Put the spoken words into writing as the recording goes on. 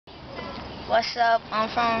What's up? I'm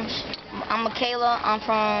Makelah. I'm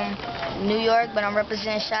from New York, but I'm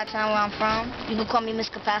representing Chi-Town where I'm from. You can call me Miss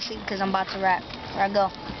Capacity because I'm about to rap. Here I go.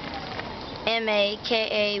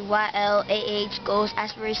 MAKAYLAH, goals,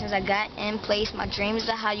 aspirations I got in place. My dreams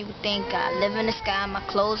are how you would think. I live in the sky, my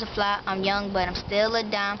clothes are fly. I'm young, but I'm still a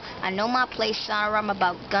dime. I know my place, sound I'm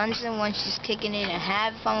about guns and wenches, kicking it and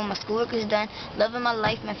have fun when my schoolwork is done. Loving my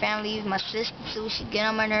life, my family, my sister too. She get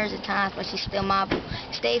on my nerves at times, but she's still my boo.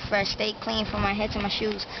 Stay fresh, stay clean from my head to my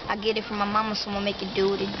shoes. I get it from my mama, so I'ma make it do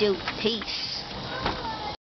what it do. Peace.